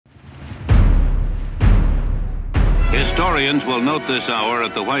Historians will note this hour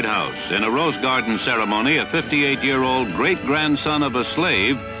at the White House. In a Rose Garden ceremony, a 58-year-old great-grandson of a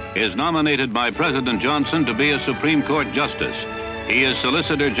slave is nominated by President Johnson to be a Supreme Court justice. He is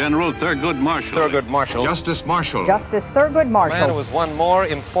Solicitor General Thurgood Marshall. Thurgood Marshall. Justice Marshall. Justice Thurgood Marshall. A man who has won more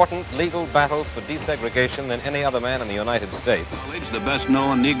important legal battles for desegregation than any other man in the United States. The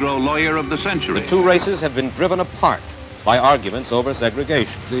best-known Negro lawyer of the century. The two races have been driven apart by arguments over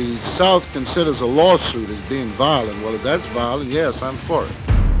segregation. The South considers a lawsuit as being violent. Well, if that's violent, yes, I'm for it.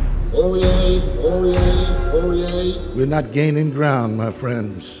 Oh yay, oh yay, oh yay. We're not gaining ground, my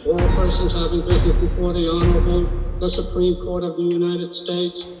friends. All persons having business before the Honorable, the Supreme Court of the United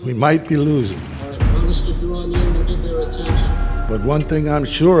States. We might be losing. I promise to draw near and give their attention. But one thing I'm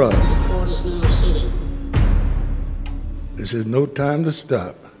sure of. The court is now sitting. This is no time to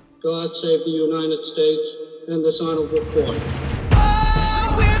stop. God save the United States and this honorable court.